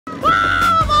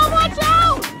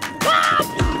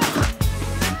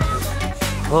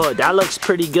Oh, that looks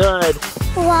pretty good.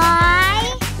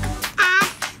 Why?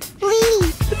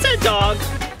 Adley. It's a dog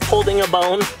holding a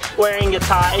bone, wearing a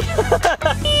tie.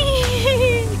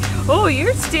 Oh,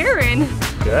 you're steering.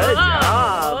 Good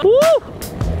job. Woo!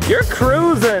 You're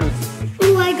cruising.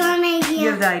 Ooh, I got an idea. You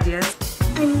have the ideas.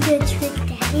 I'm gonna trick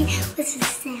Daddy with a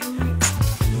sandwich.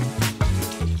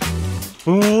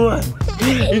 1,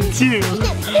 2.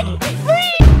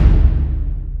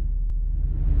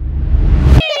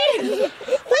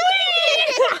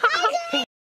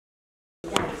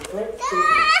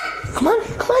 Come on,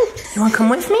 come on. You wanna come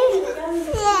with me?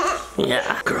 Yeah.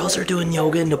 Yeah. Girls are doing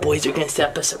yoga and the boys are gonna set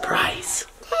up a surprise.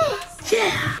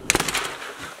 Yeah.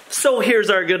 So here's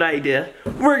our good idea.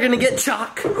 We're gonna get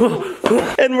chalk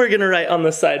and we're gonna write on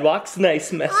the sidewalks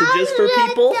nice messages for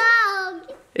people.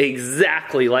 Dog.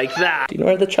 Exactly like that. Do you know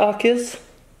where the chalk is?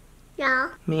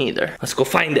 No. Me either. Let's go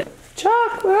find it.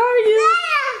 Chalk, where are you?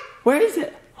 Where is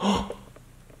it?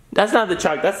 That's not the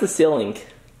chalk, that's the ceiling.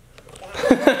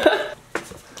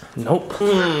 Nope.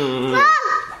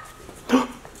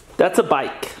 That's a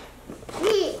bike.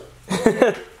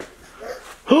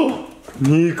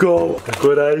 Niko, look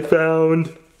what I found.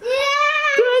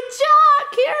 Good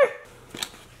chalk here.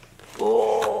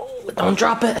 Oh, don't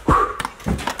drop it.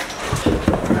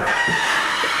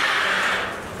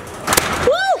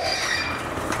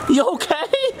 Woo! You okay?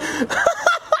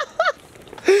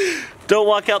 Don't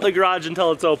walk out the garage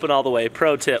until it's open all the way.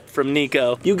 Pro tip from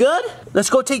Niko. You good? Let's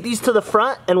go take these to the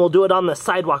front and we'll do it on the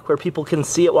sidewalk where people can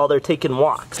see it while they're taking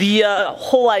walks. The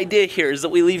whole idea here is that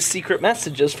we leave secret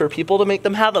messages for people to make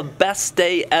them have the best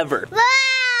day ever.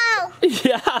 Wow!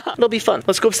 Yeah, it'll be fun.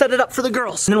 Let's go set it up for the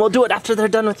girls and then we'll do it after they're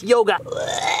done with yoga.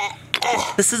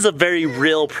 This is a very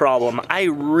real problem. I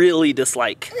really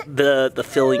dislike the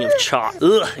feeling of chalk.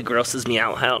 Ugh, it grosses me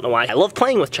out. I don't know why. I love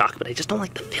playing with chalk, but I just don't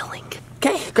like the feeling.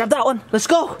 Okay, grab that one. Let's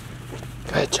go.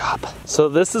 Good job. So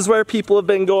this is where people have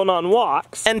been going on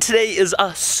walks. And today is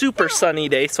a super sunny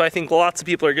day, so I think lots of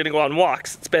people are gonna go on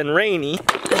walks. It's been rainy.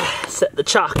 Set the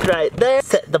chalk right there.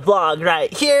 Set the vlog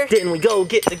right here. Then we go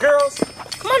get the girls.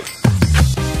 Come on.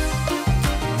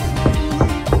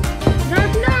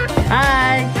 Knock, knock.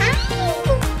 Hi.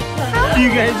 Do you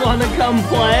guys wanna come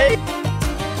play?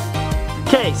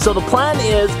 Okay, so the plan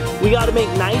is we gotta make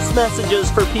nice messages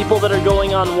for people that are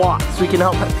going on walks so we can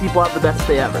help people have the best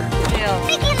day ever.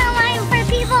 Making a line for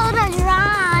people to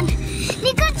run.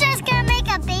 Niko's just gonna make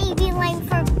a baby line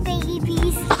for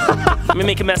babies. I'm gonna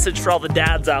make a message for all the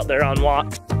dads out there on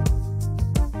walks.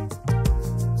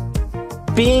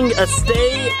 Being a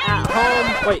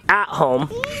stay-at-home, wait, at-home.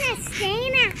 Being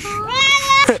a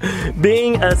stay-at-home.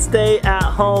 Being a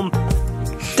stay-at-home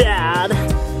dad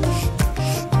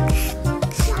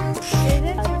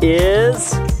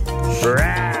is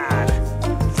rad.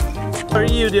 What are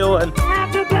you doing?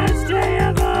 Have the best day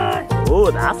ever.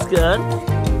 Oh, that's good.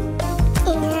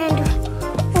 And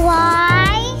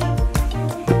why?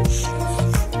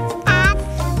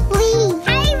 Adley.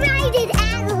 I rated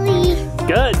Adley.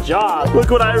 Good job. Look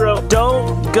what I wrote.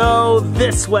 Don't go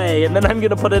this way. And then I'm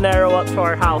gonna put an arrow up to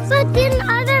our house. But then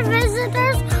other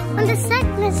visitors, when the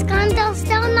sickness comes, they'll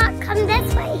still not come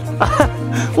this way.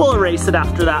 We'll erase it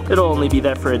after that. It'll only be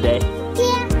there for a day.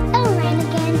 Yeah, it'll rain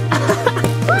again.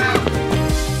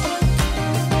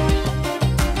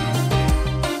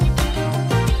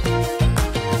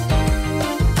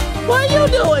 What are you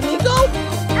doing, Niko?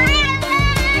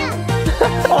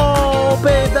 Oh,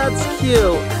 babe, that's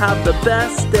cute. Have the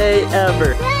best day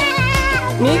ever.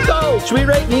 Niko, should we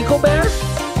write Niko Bear?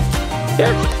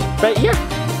 Here, right here.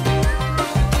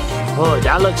 Oh,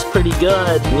 that looks pretty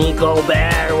good. Niko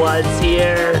Bear was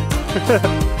here.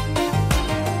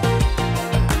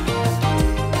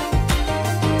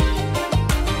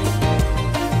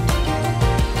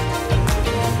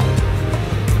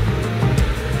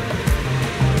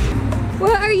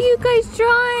 What are you guys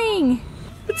drawing?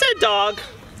 It's a dog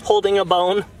holding a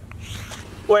bone,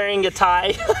 wearing a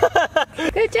tie.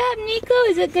 Good job, Niko.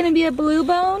 Is it gonna be a blue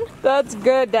bone? That's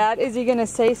good, Dad. Is he gonna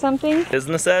say something?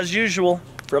 Business as usual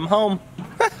from home.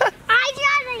 I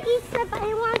draw the Easter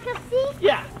bunny. Want to see?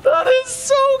 Yeah, that is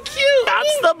so cute.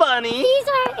 That's the bunny. These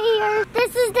are ears.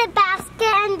 This is the basket,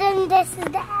 and then this is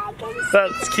the egg.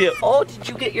 That's cute. Oh, did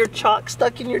you get your chalk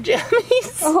stuck in your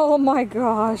jammies? Oh my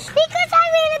gosh. Because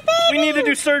I made a baby. We need to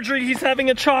do surgery. He's having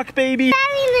a chalk baby.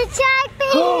 Having a chalk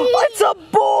baby. It's a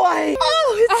boy.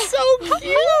 Oh, it's so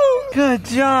cute. Good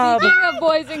job. Speaking of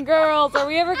boys and girls, are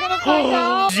we ever gonna find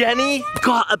out? Jenny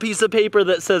got a piece of paper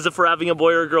that says if we're having a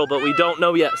boy or a girl, but we don't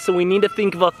know yet. So we need to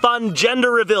think of a fun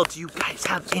gender reveal. Do you guys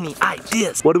have any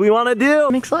ideas? What do we want to do?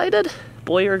 I'm excited.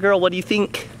 Boy or girl, what do you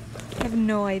think? I have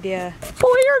no idea. Boy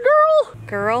or girl?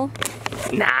 Girl?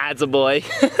 Nah, it's a boy.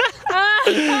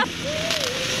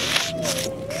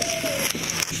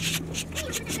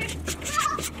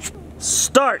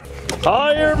 Start.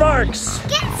 All your marks.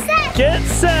 Get set. Get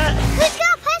set. Let's go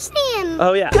push him.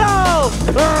 Oh yeah. Go!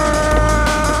 Watch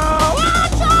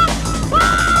out!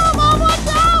 Ah, Mom, watch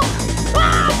out!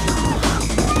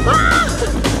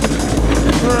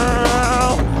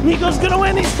 Ah! Niko's gonna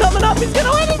win. He's coming up. He's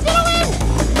gonna win. He's gonna win.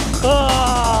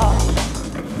 Oh.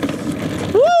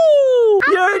 Woo!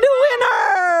 You're the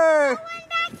winner.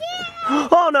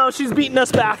 Oh no, she's beating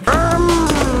us back.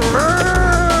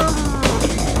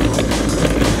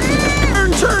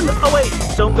 Turn! Oh wait,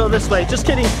 don't go this way. Just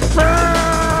kidding.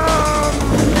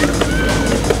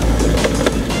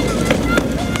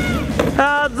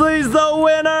 Adley's the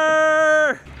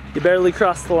winner! You barely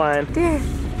crossed the line. There.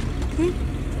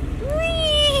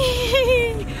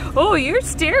 Oh, you're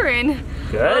steering.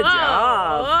 Good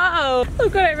job. Whoa.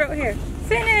 Look what I wrote here.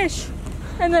 Finish.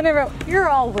 And then I wrote, you're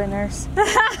all winners.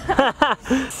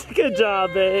 Good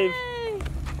job, babe.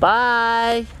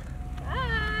 Bye.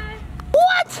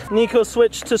 What? Niko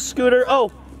switched to scooter.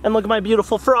 Oh, and look at my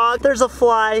beautiful frog. There's a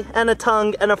fly and a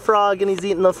tongue and a frog, and he's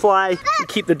eating the fly.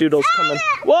 Keep the doodles coming.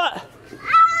 What?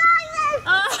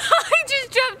 I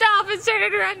just jumped off and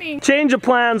started running. Change of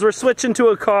plans. We're switching to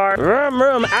a car. Vroom,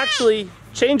 vroom. Actually,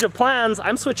 change of plans.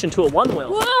 I'm switching to a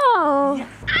one-wheel. Whoa.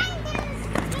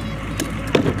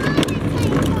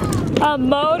 A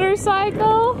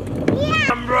motorcycle? Yeah.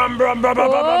 Brum, brum, brum, brum, brum,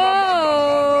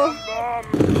 Whoa.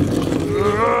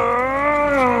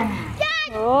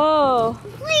 Whoa.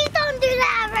 Please don't do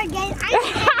that ever again.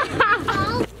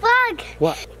 Bug.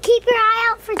 What? Keep your eye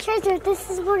out for treasure. This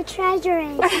is where treasure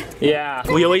is. Yeah,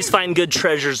 we always find good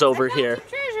treasures over here.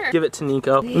 Treasure. Give it to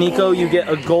Niko. Niko, you get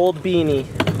a gold beanie.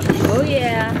 Oh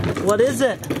yeah. What is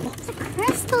it? It's a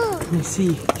crystal. Let me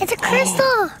see. It's a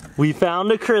crystal. We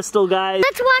found a crystal, guys.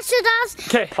 Let's wash it off.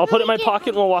 Okay, I'll put it in my pocket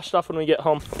and we'll wash it off when we get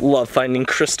home. Love finding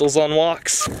crystals on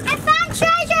walks. I found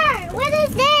treasure. What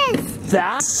is this?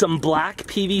 That's some black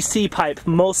PVC pipe,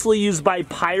 mostly used by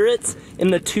pirates in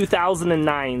the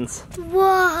 2009s.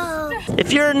 Whoa.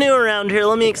 If you're new around here,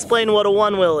 let me explain what a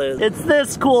one wheel is. It's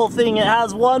this cool thing. It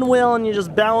has one wheel and you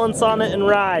just balance on it and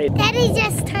ride. Daddy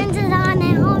just turns it on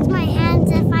and holds my hands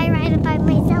if I ride it by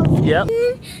myself. Yep.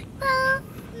 Well,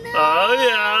 no. Oh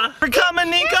yeah. We're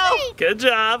coming, Niko. Good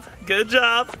job. Good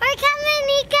job. We're coming,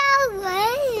 Niko.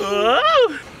 Wait.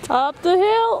 Whoa. Up the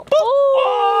hill.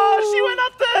 Oh, she went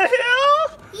up the hill.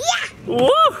 Yeah.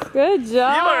 Woo. Good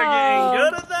job. You are getting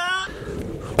good at that.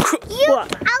 What?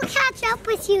 I'll catch up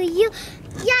with you.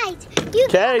 Yikes.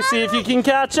 Okay, see if you can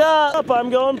catch up. I'm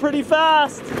going pretty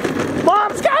fast.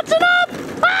 Mom's catching up.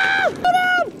 Ah!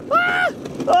 Ah!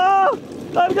 Oh,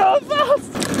 I'm going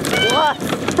fast. What?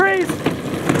 Freeze.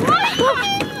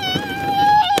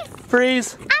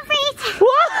 Freeze. I'm freezing.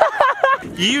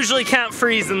 What? You usually can't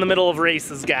freeze in the middle of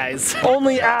races, guys.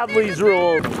 Only Adley's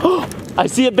rules. I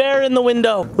see a bear in the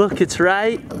window. Look, it's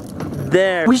right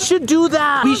there. We should do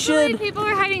that. We should. People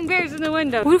are hiding bears in the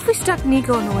window. What if we stuck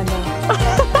Niko in the window?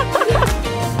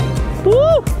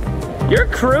 Woo! You're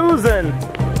cruising.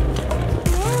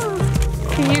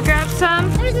 Can you grab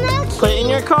some? There's no key. Put it in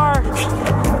your car.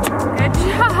 Good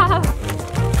job.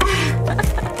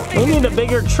 We need a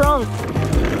bigger trunk.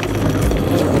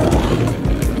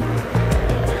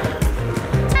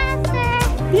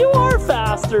 Faster. You are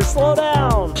faster. Slow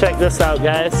down. Check this out,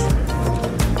 guys.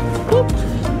 Whoop.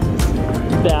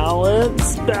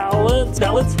 Balance, balance,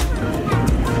 balance.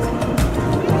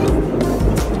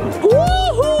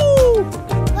 Woohoo!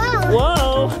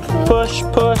 Whoa. Whoa. Push,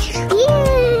 push.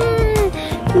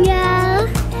 Yeah.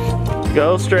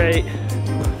 Go straight.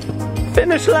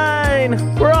 Finish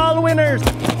line. We're all winners.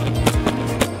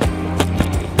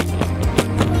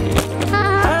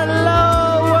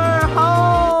 Hello, we're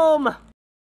home.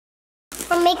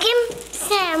 We're making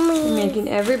sandwich. Making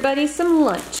everybody some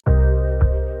lunch.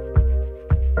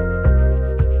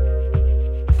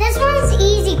 This one's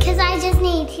easy because I just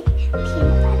need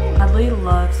peanut butter. Adley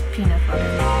loves peanut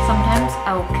butter. Sometimes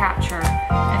I will catch her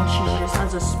and she just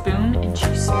has a spoon and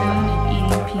she's spooning and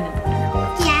eating peanut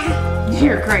butter. Yeah.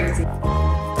 You're crazy.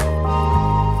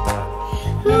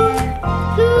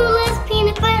 Who loves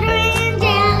peanut butter and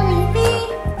jelly? Me.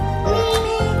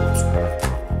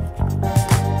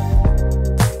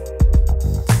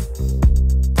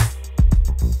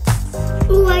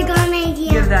 Ooh, I got an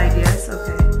idea. You have the ideas?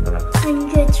 Okay. I'm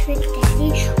good trick, Daddy.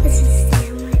 What's a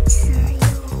sandwich cereal?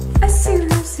 A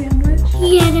cereal sandwich?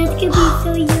 Yeah, that's gonna be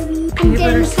so yummy. Peanut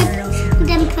butter cereal sandwich.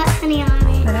 Then put honey on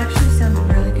it. That actually sounds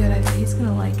really good. I think he's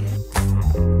gonna like it.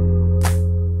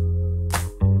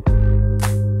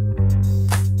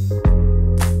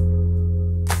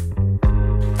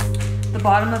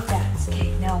 bottom of Dad's.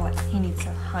 Okay, now what? He needs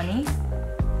some honey.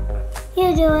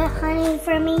 You do it, honey.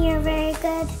 For me, you're very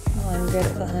good. Oh, I'm good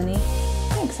at the honey.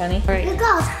 Thanks, honey. All right. You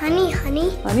go, honey, honey.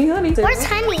 Honey, honey. Where's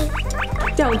honey?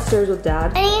 Downstairs with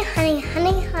Dad. Honey, honey,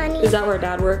 honey, honey. Is that where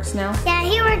Dad works now? Yeah,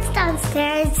 he works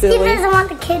downstairs. Really? He doesn't want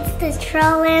the kids to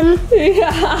throw him.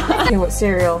 Yeah. Okay, what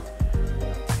cereal?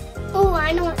 Oh,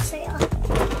 I know what cereal.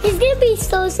 He's gonna be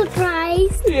so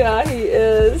surprised. Yeah, he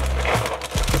is.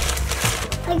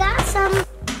 I got some.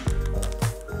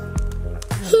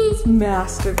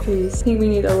 Masterpiece. I think we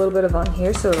need a little bit of on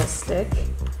here so it'll stick.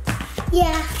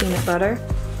 Yeah. Peanut butter.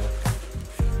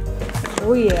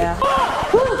 Oh yeah.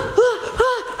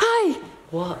 Hi.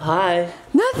 What? Hi.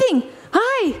 Nothing.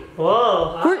 Hi.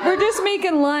 Whoa. Hi. We're just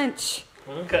making lunch.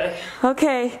 Okay.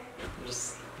 Okay. I'm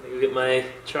just gonna go get my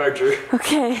charger.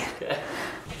 Okay. Okay.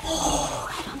 Oh,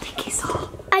 I don't think he saw.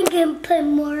 I can put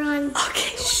more on.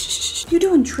 Okay. Shh. You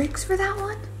doing tricks for that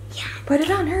one? Yeah. Put it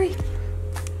on. Hurry.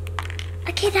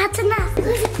 Okay, that's enough.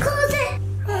 Close it.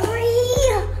 Hurry.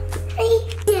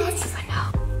 Yes. I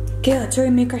know. Okay, let's hurry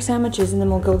make our sandwiches and then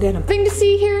we'll go get them. Nothing to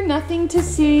see here. Nothing to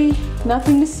see.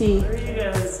 Nothing to see. What are you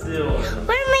guys doing?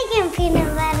 We're making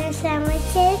peanut butter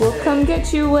sandwiches. We'll come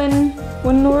get you when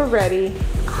we're ready.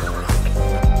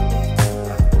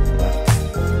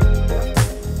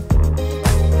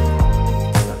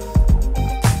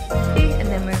 And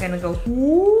then we're gonna go.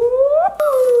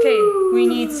 Okay, we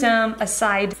need a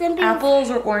side.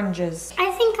 Apples or oranges?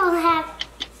 I think I'll have.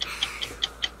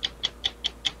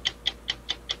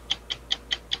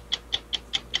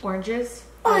 Oranges?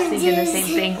 I was thinking the same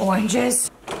thing.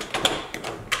 Oranges.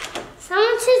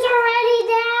 Sandwiches are ready,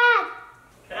 Dad.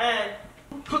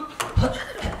 Okay.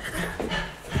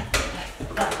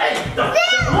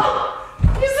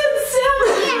 You said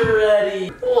sandwiches You're ready.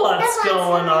 What's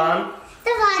going on?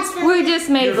 The vlog's for We just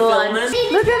made You're lunch.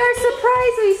 filming? Look at our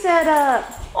surprise we set up.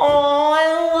 Oh, I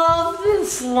love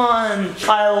this lunch.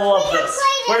 I love this.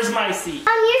 Where's my seat?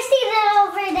 You're seated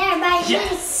over there by me.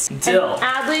 Yes. Dill.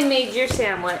 Adley made your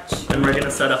sandwich. And we're gonna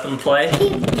set up and play.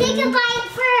 Take a bite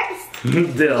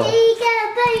first. Dill. Take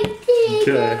a bite. Take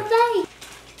a Okay. bite.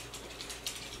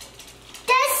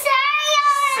 The cereal.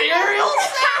 Cereal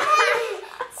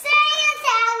Cereal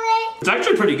salad. It's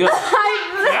actually pretty good.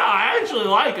 Yeah, I actually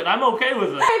like it. I'm okay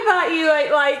with it. I thought you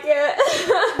might like it.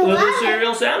 With a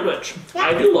cereal sandwich.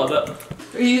 I do love it.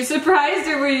 Were you surprised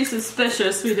or were you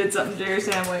suspicious we did something to your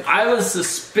sandwich? I was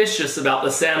suspicious about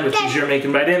the sandwiches you're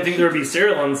making, but I didn't think there would be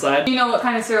cereal inside. You know what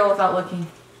kind of cereal without looking?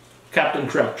 Captain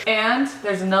Crunch. And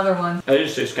there's another one. I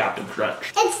just say Captain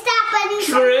Crunch. It's that bunny.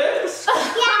 Tricks?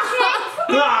 Yeah, Tricks.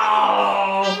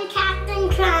 Oh. And Captain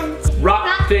Crunch.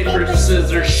 Rock, paper,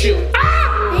 scissors, shoot.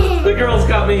 Ah! The girls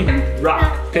got me.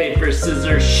 Rock, paper,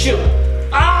 scissors, shoot.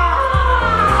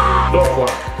 Ah! Go for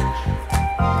it.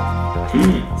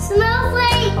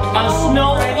 Snowflake. A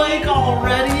snowflake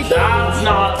already? That's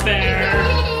not fair.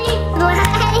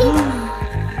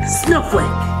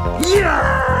 Snowflake.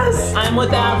 Yes! I'm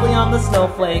with Adley on the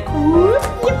snowflake.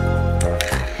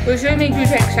 We should make you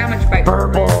take sandwich bite.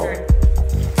 Purple.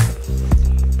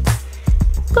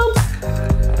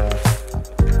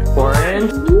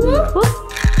 Orange.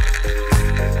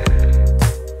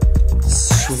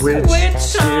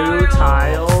 Switch two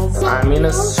tiles. I'm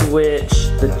gonna switch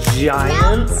the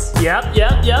giants.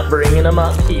 Yep. Bringing them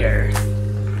up here.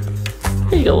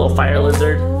 Here you go, little fire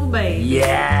lizard. Oh, baby.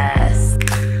 Yes.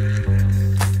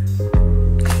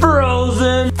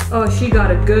 Frozen. Oh, she got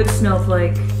a good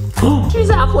snowflake. She's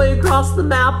halfway across the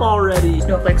map already.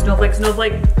 Snowflake, snowflake,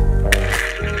 snowflake.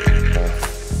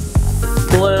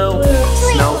 Blue.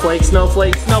 Snowflake,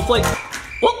 snowflake, snowflake.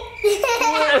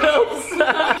 Oops.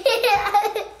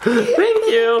 Thank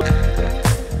you.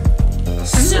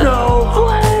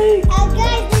 Snowflake.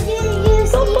 Guys, did you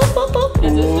use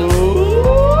Is it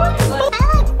I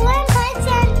like warm hearts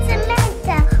and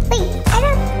Samantha. Wait, I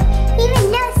don't even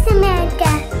know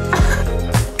Samantha.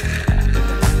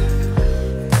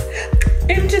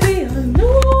 Into the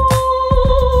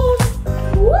unknown.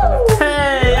 Woo!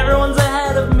 Hey, everyone's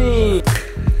ahead of me.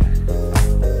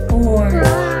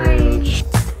 Orange.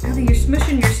 Adley, you're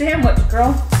smushing your sandwich,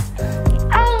 girl.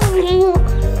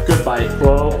 Good bite.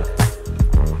 Whoa.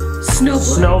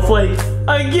 Snowflake. Snowflake.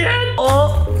 Again.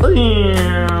 Oh,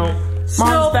 yeah.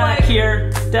 Mom's back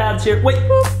here. Dad's here. Wait.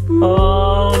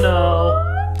 Oh no.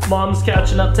 Mom's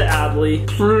catching up to Adley.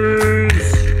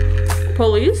 Please.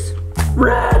 Police?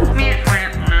 Red.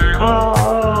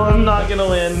 Oh, I'm not gonna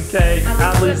win. Okay,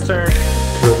 Adley's turn.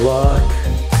 Good luck.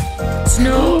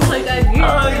 Snowflake again.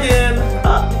 Again.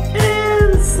 Up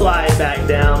and slide back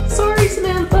down. Sorry,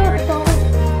 Samantha.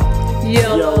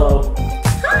 Yellow. Yellow.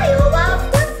 Hi, Olaf,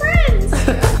 we're friends.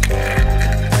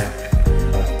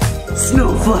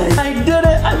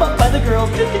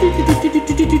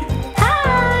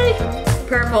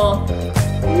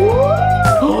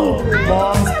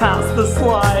 Mom's past the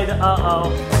slide. Uh-oh.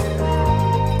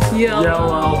 Yellow.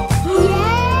 Yellow.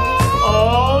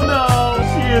 Oh no,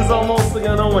 she is almost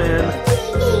gonna win.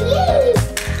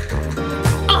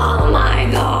 Oh my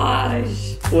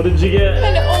gosh. What did you get?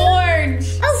 An orange.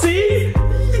 See?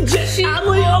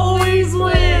 Adley always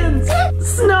wins.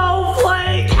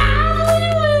 Snowflake.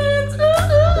 Adley wins.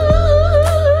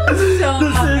 So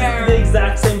This is the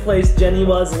exact same place Jenny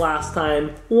was last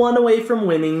time. One away from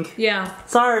winning. Yeah.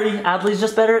 Sorry, Adley's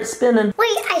just better at spinning.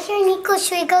 Wait, I hear Niko.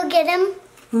 Should we go get him?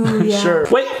 Sure.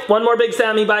 Wait, one more Big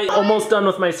Sammy bite. Almost done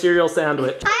with my cereal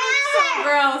sandwich. Gross.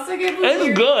 I can't believe It's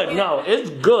you're good. eating No, it's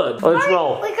good. Let's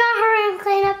roll. We gotta hurry and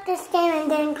clean up this game and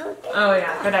then go get him. Oh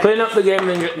yeah, good idea. Clean up the game and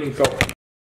then get Niko.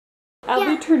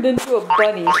 Adley turned into a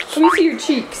bunny. Let me see your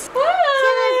cheeks. Let's go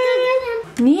get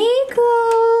him. Niko,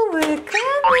 we're coming.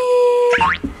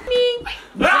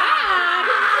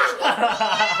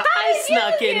 I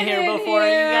snuck in here before you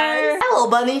guys. Hello,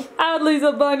 bunny. Adley's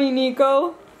a bunny,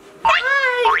 Niko.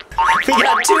 We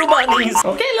got two bunnies.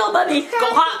 Okay, little bunny, go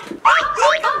hop.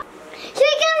 Should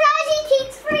we get rosy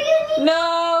cheeks for you, Niko?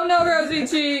 No, no rosy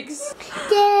cheeks.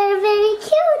 They're very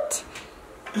cute.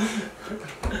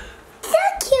 So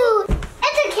cute.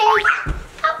 It's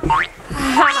okay.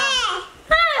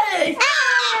 Hey!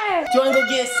 Do you want to go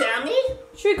get Sammy?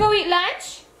 Should we go eat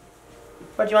lunch?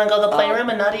 Or do you want to go to the playroom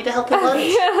and not eat a healthy lunch?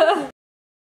 Yeah.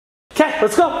 Okay,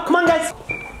 let's go. Come on, guys.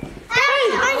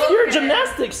 Hey, You're a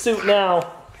gymnastics suit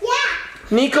now. yeah.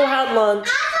 Nico had lunch.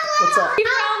 What's up? We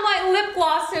found my lip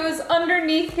gloss. It was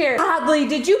underneath here. Adley,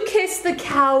 did you kiss the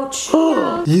couch? You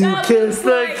That kissed looks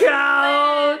the like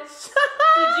couch.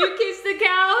 Did you kiss the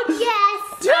couch? Yes.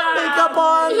 Do you have makeup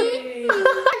on?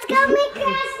 Let's go make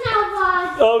crafts now,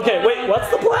 vlog. Okay, wait, what's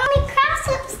the plan? Make crafts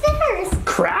upstairs.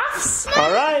 Crafts?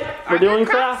 All right, we're doing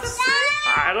crafts.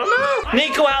 I don't know.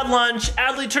 Niko had lunch,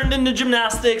 Adley turned into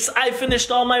gymnastics, I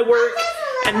finished all my work,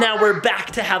 and now we're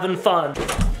back to having fun.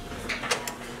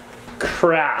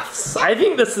 Crafts. I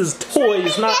think this is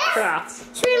toys, not crafts.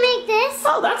 Should we make this?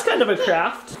 Oh, that's kind of a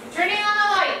craft. Turning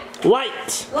on the light.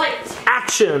 Light. Light.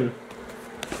 Action.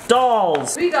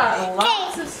 Dolls. We got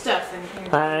lots of stuff in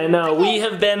here. I know, we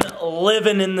have been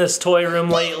living in this toy room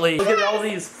lately. Look at all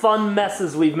these fun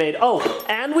messes we've made. Oh,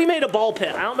 and we made a ball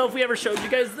pit. I don't know if we ever showed you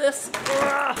guys this.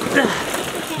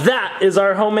 That is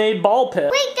our homemade ball pit.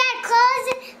 Wait, Dad, close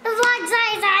the vlog's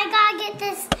eyes. I gotta get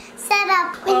this set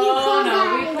up. When you Oh close no,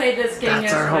 that we eyes. played this game That's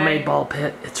yesterday. our homemade ball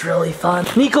pit. It's really fun.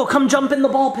 Niko, come jump in the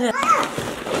ball pit.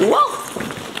 Whoa!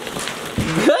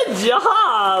 Good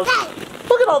job!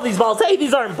 Look at all these balls. Hey,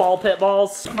 these aren't ball pit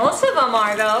balls. Most of them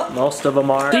are though. Most of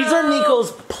them are. These are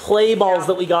Niko's play balls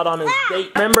that we got on his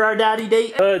date. Remember our daddy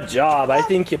date? Good job. I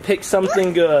think you picked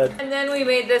something good. And then we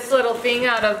made this little thing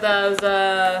out of those,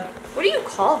 what do you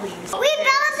call these? We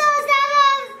built those out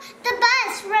of the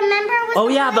bus, remember? With Oh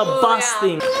yeah, the bus yeah.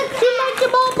 thing. Do you like the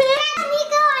ball pit?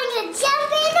 Niko, I'm gonna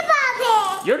jump in the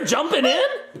ball pit. You're jumping in?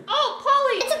 Oh,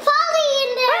 Polly! It's a Polly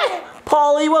in there.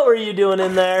 Polly, what were you doing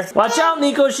in there? Watch out,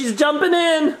 Niko, she's jumping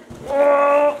in.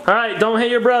 All right, don't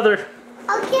hit your brother.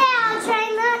 Okay, I'll try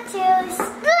not to.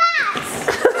 Splash!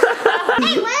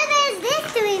 Hey, what is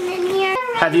this doing in here?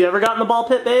 Have you ever gotten the ball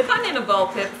pit, babe? I'm in a ball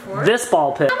pit before. This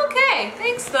ball pit. I'm okay,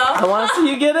 thanks though. I want to see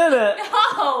you get in it.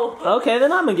 No! Okay,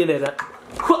 then I'm gonna get in it.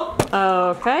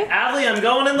 Okay. Adley, I'm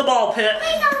going in the ball pit.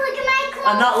 Wait, don't look at my clothes.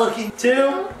 I'm not looking.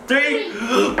 2,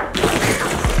 3.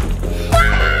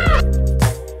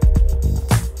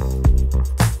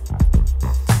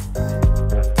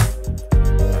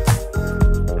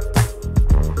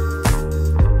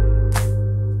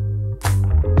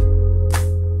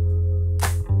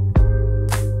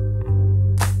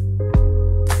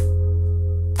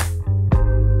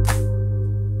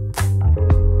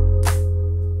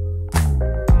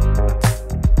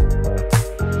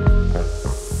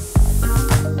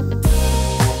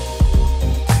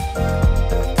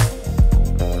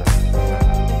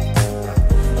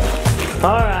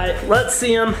 All right, let's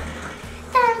see them.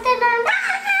 Dun, dun, dun.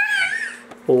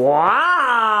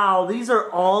 Wow, these are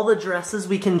all the dresses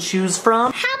we can choose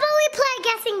from. How about we play a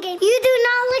guessing game? You do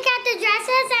not look at the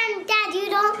dresses, and Dad, you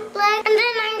don't look. And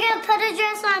then I'm gonna put a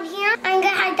dress on here. I'm gonna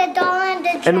hide the doll and the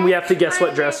dress. And we have to guess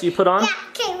what dress you put on? Yeah,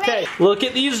 okay, ready? Okay, look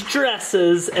at these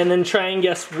dresses and then try and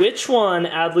guess which one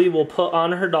Adley will put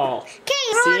on her doll. Okay,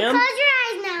 See everyone, 'em? close your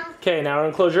eyes now. Okay, now we're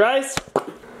gonna close your eyes. Okay,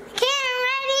 I'm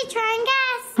ready. Try and guess.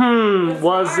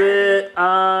 Was it,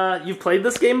 you've played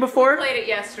this game before? Played it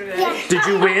yesterday. Yeah. Did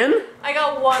you win? I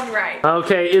got one right.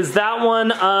 Okay, is that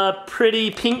one a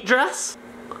pretty pink dress?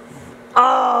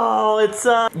 Oh, it's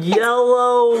a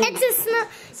yellow It's a snow.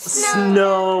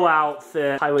 snow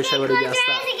outfit. I wish I Okay, would have close guessed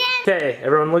your eyes that. again. Okay,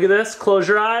 everyone look at this. Close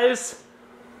your eyes.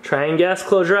 Try and guess.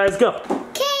 Close your eyes. Go.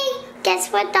 Okay,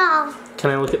 guess what doll? Can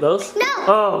I look at those? No.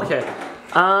 Oh, okay.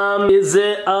 Is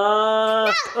it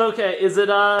No. Okay, is it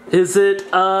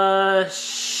a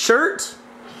shirt?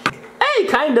 Hey,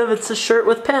 kind of. It's a shirt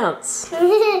with pants.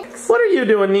 What are you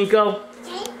doing, Niko?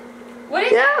 What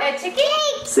is that? A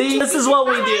ticket? See, this is what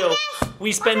we do.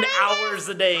 We spend hours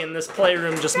a day in this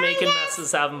playroom just making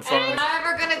messes, having fun. I'm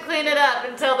never gonna clean it up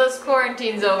until this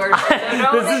quarantine's over.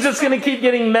 This is just gonna keep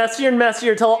getting messier and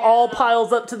messier until it all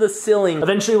piles up to the ceiling.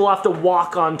 Eventually we'll have to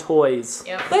walk on toys.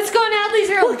 Yep. Let's go in Adley's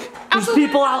room. Look, there's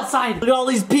people outside. Look at all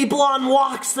these people on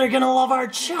walks. They're gonna love our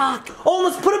chalk. Oh,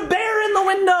 let's put a bear in the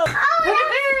window. Put a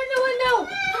bear in the window.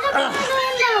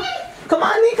 Come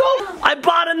on, Niko. I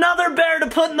bought another bear to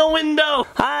put in the window.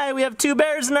 Hi, we have 2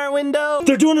 bears in our window.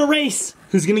 They're doing a race.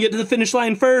 Who's gonna get to the finish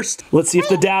line first? Let's see if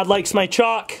the dad likes my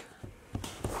chalk.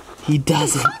 He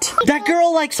doesn't. That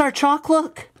girl likes our chalk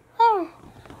look.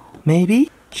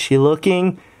 Maybe. She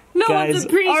looking. No Guys, one's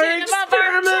appreciating our about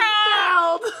experiment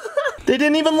failed. They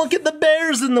didn't even look at the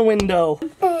bears in the window.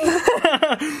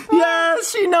 Yes,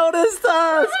 she noticed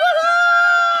us.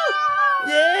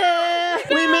 Yeah,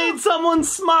 we made someone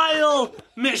smile.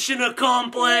 Mission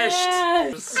accomplished.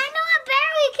 Yes. I know a bear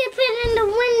we could put in the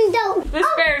window. This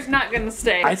bear's not gonna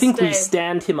stay. I think we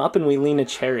stand him up and we lean a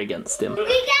chair against him. We got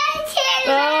a chair.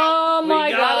 Oh my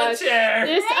We got a gosh. chair.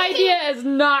 This idea is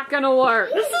not gonna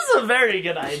work. This is a very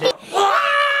good idea.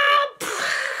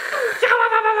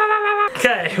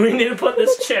 Okay, we need to put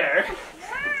this chair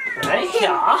right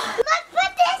here. Let's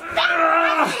put this bear in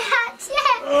that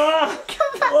chair.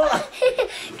 Come on.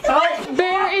 Help.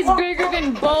 Bear is bigger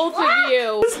than both of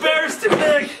you. This bear's too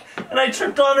big, and I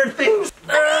tripped on her things.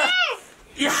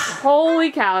 Yeah.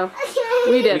 Holy cow.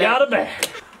 We did We got it. a bear.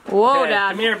 Whoa, Okay, Dad.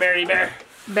 come here, Berry Bear.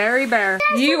 Berry Bear.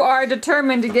 You are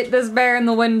determined to get this bear in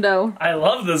the window. I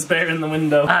love this bear in the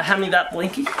window. Hand me that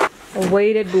blankie. A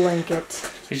weighted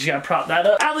blanket. You just gotta prop that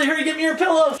up. Adley, hurry, get me your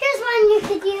pillows. Here's one you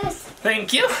could use.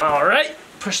 Thank you. All right,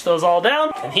 push those all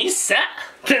down, and he's set.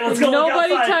 Okay, let's go. look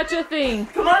Nobody outside. touch a thing.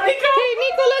 Come on, Niko. Hey,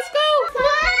 Niko, let's go.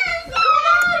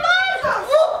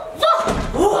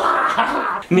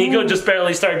 Niko just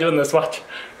barely started doing this. Watch.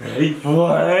 Ready?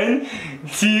 1, 2,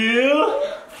 3.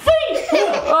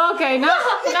 Okay, not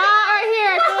right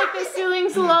here. I feel like the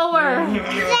ceiling's lower.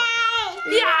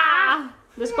 Yeah.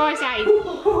 Let's go outside. I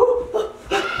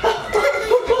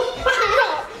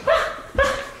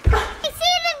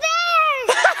see the bear.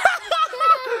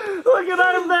 Look at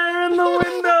our bear in the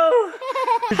window.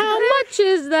 How much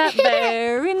is that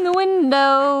bear in the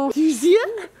window? You see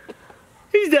it?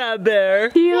 He's that bear.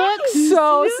 He looks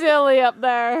so silly up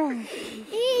there. Yeah,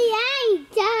 he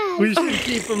does. We should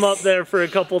keep him up there for a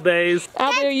couple days.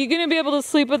 Abby, are you gonna be able to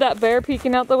sleep with that bear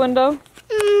peeking out the window? No.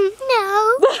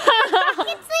 I can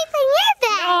sleep in your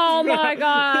bed. Oh my I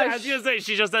gosh. was gonna say,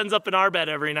 she just ends up in our bed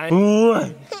every night.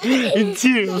 1,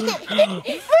 2.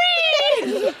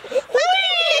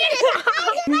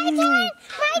 My turn.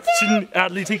 Shouldn't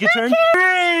Adley take a turn?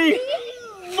 3,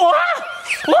 4.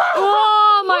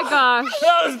 Oh my gosh.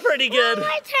 That was pretty good.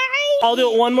 My turn. I'll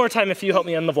do it one more time if you help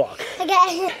me end the vlog.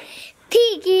 Okay.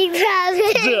 Peeky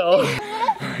brother. 2,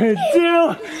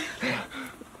 2,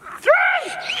 3.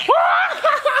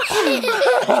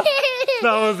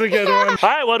 That was a good one. All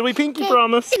right, what do we pinky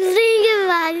promise? Think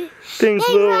about it. Thanks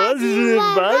for watching.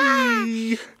 Bye.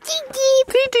 Bye. Tiki.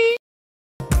 PiT.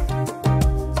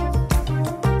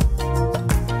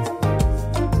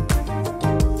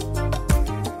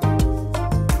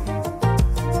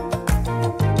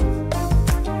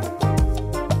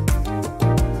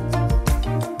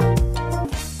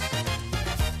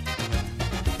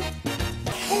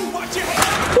 Watch your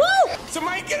head.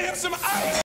 Somebody get him some ice.